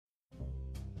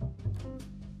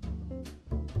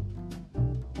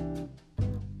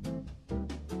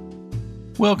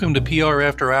Welcome to PR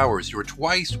After Hours, your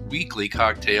twice weekly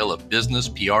cocktail of business,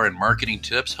 PR, and marketing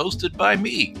tips hosted by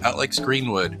me, Alex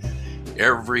Greenwood.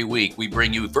 Every week, we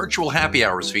bring you virtual happy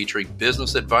hours featuring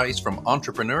business advice from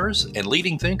entrepreneurs and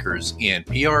leading thinkers in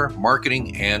PR,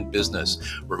 marketing, and business.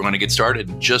 We're going to get started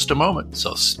in just a moment,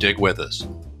 so stick with us.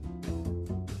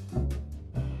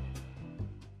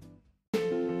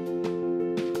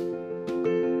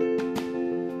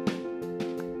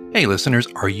 Hey listeners,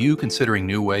 are you considering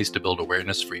new ways to build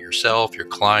awareness for yourself, your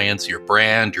clients, your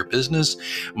brand, your business?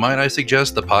 Might I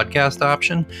suggest the podcast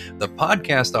option? The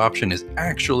podcast option is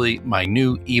actually my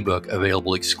new ebook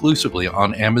available exclusively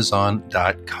on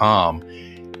Amazon.com.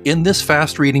 In this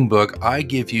fast-reading book, I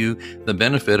give you the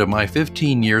benefit of my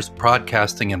 15 years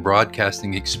podcasting and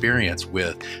broadcasting experience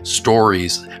with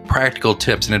stories, practical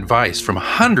tips, and advice from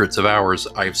hundreds of hours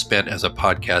I've spent as a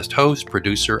podcast host,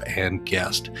 producer, and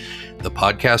guest. The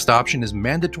podcast option is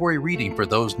mandatory reading for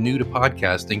those new to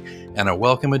podcasting and a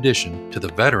welcome addition to the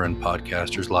veteran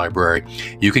podcasters library.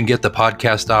 You can get the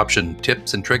podcast option,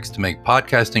 tips and tricks to make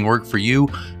podcasting work for you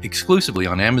exclusively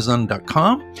on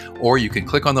Amazon.com, or you can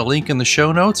click on the link in the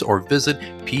show notes or visit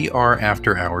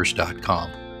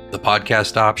prafterhours.com. The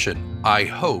podcast option, I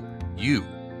hope you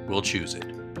will choose it.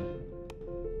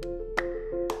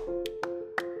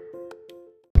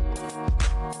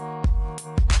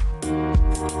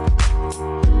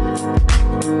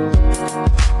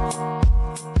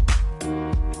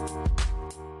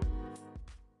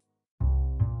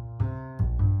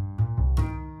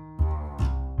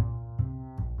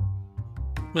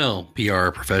 Well, PR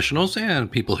professionals and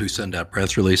people who send out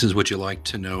press releases, would you like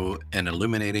to know an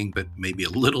illuminating but maybe a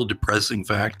little depressing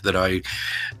fact that I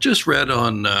just read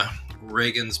on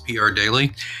Reagan's PR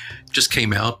Daily? Just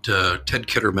came out. Ted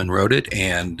Kitterman wrote it,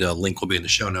 and a link will be in the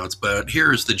show notes. But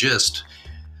here's the gist.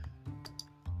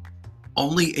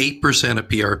 Only 8% of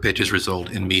PR pitches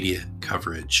result in media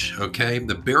coverage, okay?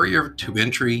 The barrier to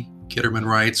entry, Kitterman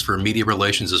writes, for media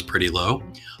relations is pretty low.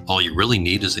 All you really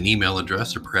need is an email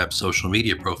address or perhaps social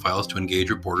media profiles to engage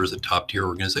reporters at top-tier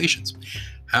organizations.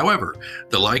 However,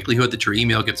 the likelihood that your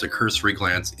email gets a cursory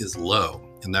glance is low,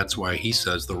 and that's why he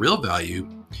says the real value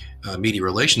media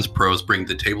relations pros bring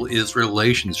to the table is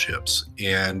relationships,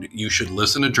 and you should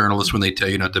listen to journalists when they tell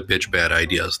you not to pitch bad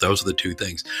ideas. Those are the two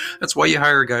things. That's why you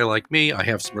hire a guy like me. I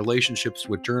have some relationships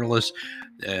with journalists.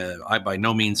 I by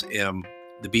no means am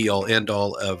the be-all,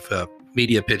 end-all of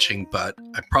media pitching, but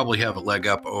I probably have a leg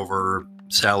up over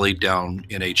Sally down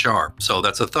in HR. So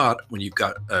that's a thought when you've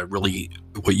got really,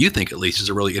 what you think at least, is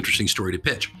a really interesting story to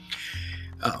pitch.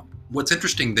 What's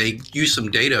interesting, they used some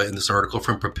data in this article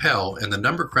from Propel, and the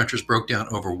number crunchers broke down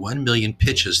over 1 million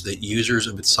pitches that users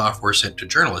of its software sent to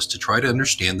journalists to try to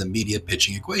understand the media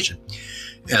pitching equation.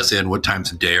 As in, what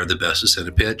times of day are the best to send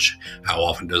a pitch? How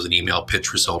often does an email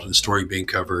pitch result in a story being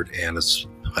covered? And as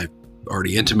I've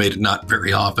already intimated, not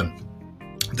very often.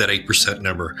 That 8%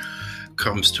 number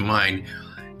comes to mind.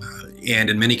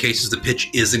 And in many cases, the pitch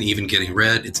isn't even getting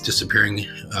read. It's disappearing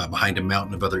behind a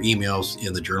mountain of other emails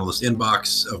in the journalist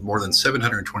inbox. Of more than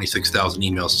 726,000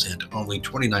 emails sent, only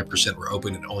 29% were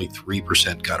open and only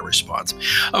 3% got a response.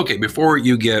 Okay, before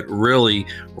you get really,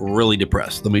 really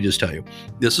depressed, let me just tell you,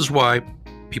 this is why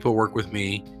people work with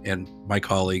me and my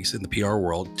colleagues in the PR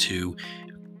world to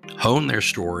hone their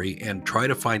story and try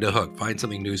to find a hook, find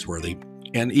something newsworthy.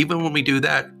 And even when we do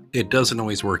that, it doesn't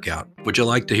always work out. Would you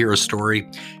like to hear a story?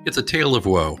 It's a tale of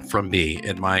woe from me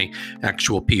and my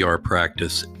actual PR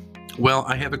practice. Well,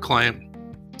 I have a client,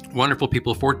 wonderful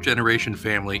people, fourth generation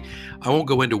family. I won't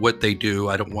go into what they do.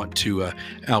 I don't want to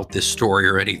out this story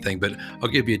or anything, but I'll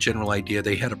give you a general idea.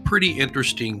 They had a pretty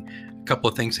interesting couple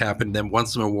of things happened. Then won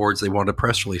some awards. They wanted a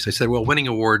press release. I said, well, winning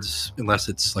awards, unless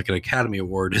it's like an Academy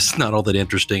Award, is not all that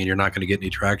interesting and you're not going to get any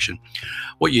traction.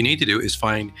 What you need to do is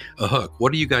find a hook.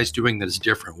 What are you guys doing that is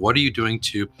different? What are you doing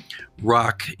to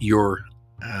rock your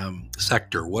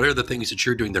sector? What are the things that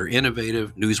you're doing that are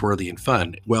innovative, newsworthy, and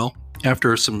fun? Well,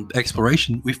 after some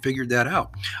exploration, we figured that out.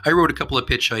 I wrote a couple of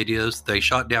pitch ideas. They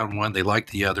shot down one. They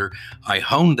liked the other. I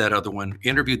honed that other one,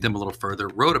 interviewed them a little further,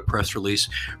 wrote a press release,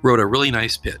 wrote a really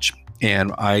nice pitch.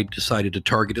 And I decided to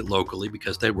target it locally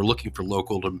because they were looking for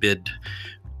local to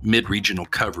mid-regional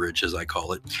coverage, as I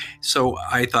call it. So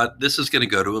I thought this is going to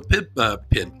go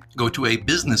to a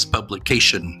business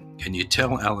publication. Can you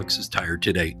tell Alex is tired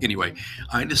today? Anyway,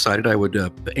 I decided I would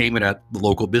aim it at the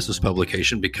local business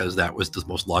publication because that was the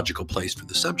most logical place for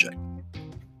the subject.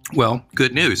 Well,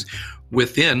 good news.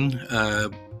 Within,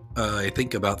 I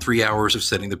think about 3 hours of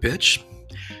setting the pitch,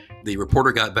 The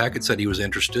reporter got back and said he was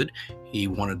interested. He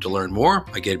wanted to learn more.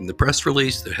 I gave him the press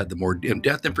release that had the more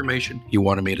in-depth information. He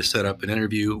wanted me to set up an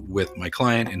interview with my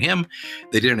client and him.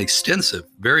 They did an extensive,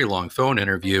 very long phone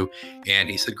interview, and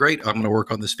he said, great, I'm going to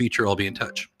work on this feature. I'll be in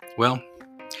touch. Well,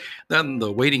 then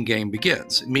the waiting game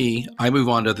begins. I move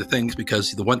on to other things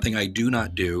because the one thing I do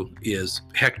not do is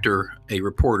hector a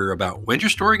reporter about when's your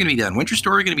story going to be done? When's your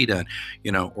story going to be done?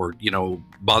 Or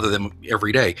bother them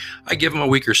every day. I give them a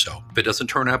week or so. If it doesn't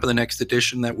turn up in the next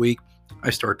edition that week, I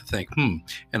start to think,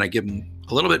 and I give them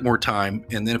a little bit more time.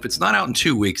 And then if it's not out in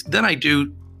 2 weeks, then I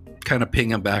do kind of ping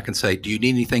them back and say, do you need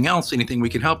anything else? Anything we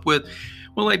can help with?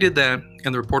 Well, I did that,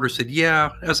 and the reporter said, yeah.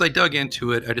 As I dug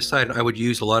into it, I decided I would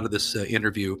use a lot of this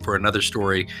interview for another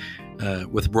story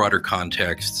with broader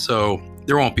context, so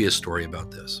there won't be a story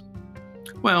about this.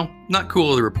 Well, not cool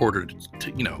of the reporter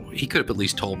he could have at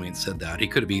least told me and said that. He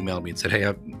could have emailed me and said,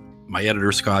 hey, my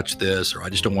editor scotched this, or I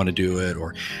just don't want to do it,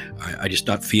 or I just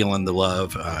not feeling the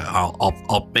love.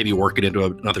 I'll maybe work it into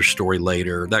another story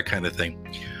later, that kind of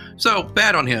thing. So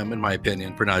bad on him, in my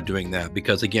opinion, for not doing that,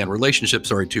 because again,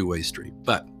 relationships are a two-way street.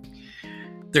 But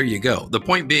there you go. The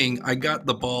point being, I got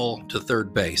the ball to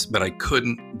third base, but I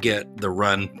couldn't get the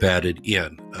run batted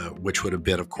in, which would have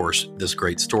been, of course, this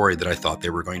great story that I thought they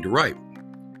were going to write.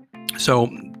 So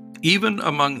even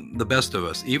among the best of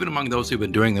us, even among those who've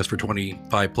been doing this for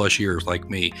 25 plus years like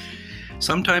me,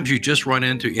 sometimes you just run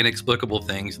into inexplicable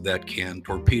things that can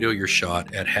torpedo your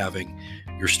shot at having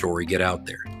your story get out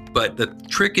there. But the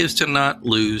trick is to not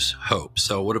lose hope.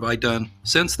 So what have I done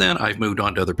since then? I've moved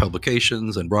on to other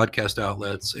publications and broadcast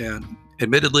outlets. And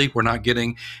admittedly, we're not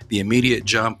getting the immediate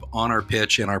jump on our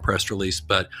pitch in our press release,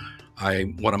 but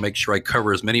I want to make sure I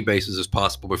cover as many bases as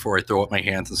possible before I throw up my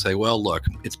hands and say, well, look,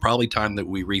 it's probably time that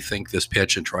we rethink this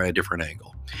pitch and try a different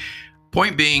angle.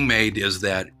 Point being made is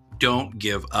that don't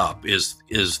give up is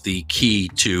the key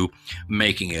to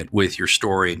making it with your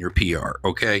story and your PR,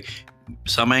 okay?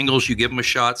 Some angles, you give them a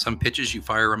shot. Some pitches, you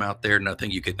fire them out there.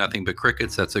 You get nothing but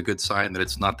crickets. That's a good sign that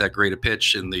it's not that great a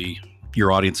pitch in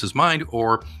your audience's mind,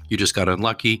 or you just got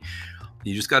unlucky.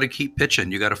 You just got to keep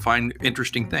pitching. You got to find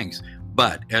interesting things.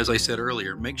 But as I said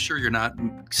earlier, make sure you're not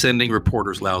sending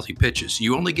reporters lousy pitches.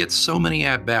 You only get so many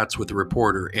at-bats with the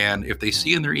reporter. And if they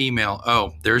see in their email,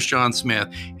 oh, there's John Smith.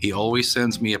 He always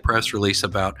sends me a press release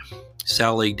about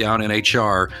Sally down in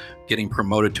HR getting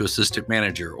promoted to assistant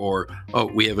manager, or, oh,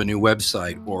 we have a new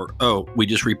website, or, oh, we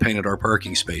just repainted our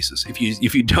parking spaces.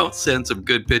 If you don't send some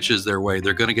good pitches their way,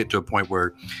 they're going to get to a point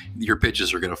where your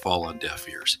pitches are going to fall on deaf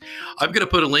ears. I'm going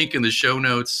to put a link in the show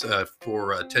notes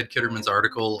for Ted Kitterman's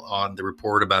article on the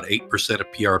report about 8% of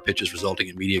PR pitches resulting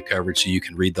in media coverage, so you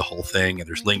can read the whole thing. And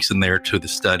there's links in there to the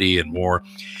study and more.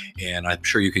 And I'm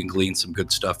sure you can glean some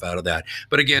good stuff out of that.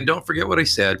 But again, don't forget what I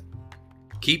said.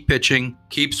 Keep pitching,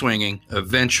 keep swinging.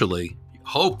 Eventually,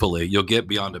 hopefully, you'll get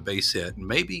beyond a base hit, and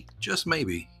maybe, just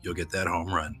maybe, you'll get that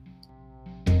home run.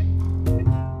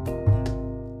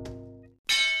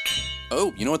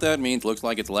 Oh, you know what that means? Looks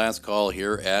like it's last call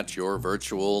here at your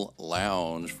virtual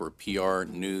lounge for PR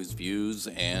news, views,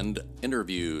 and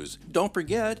interviews. Don't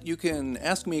forget, you can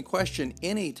ask me a question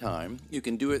anytime. You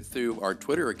can do it through our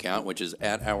Twitter account, which is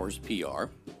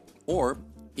 @HoursPR, or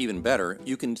even better,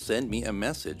 you can send me a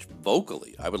message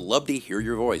vocally. I would love to hear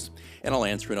your voice, and I'll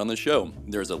answer it on the show.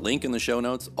 There's a link in the show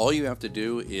notes. All you have to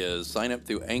do is sign up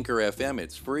through Anchor FM.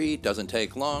 It's free, doesn't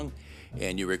take long,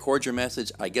 and you record your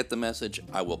message. I get the message.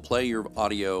 I will play your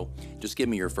audio. Just give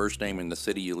me your first name and the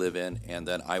city you live in, and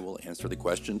then I will answer the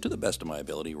question to the best of my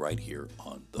ability right here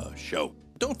on the show.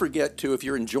 Don't forget to, if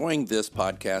you're enjoying this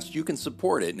podcast, you can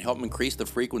support it and help increase the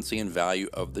frequency and value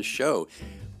of the show.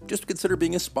 Just consider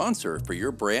being a sponsor for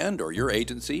your brand or your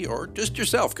agency, or just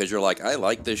yourself because you're like, I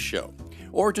like this show.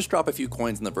 Or just drop a few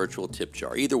coins in the virtual tip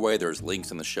jar. Either way, there's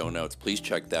links in the show notes. Please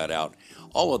check that out.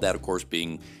 All of that, of course,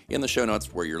 being in the show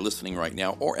notes where you're listening right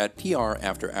now, or at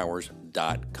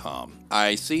prafterhours.com.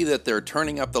 I see that they're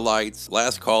turning up the lights.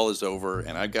 Last call is over,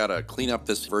 and I've got to clean up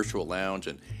this virtual lounge.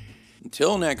 And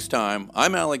until next time,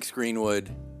 I'm Alex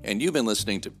Greenwood, and you've been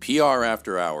listening to PR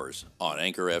After Hours on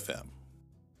Anchor FM.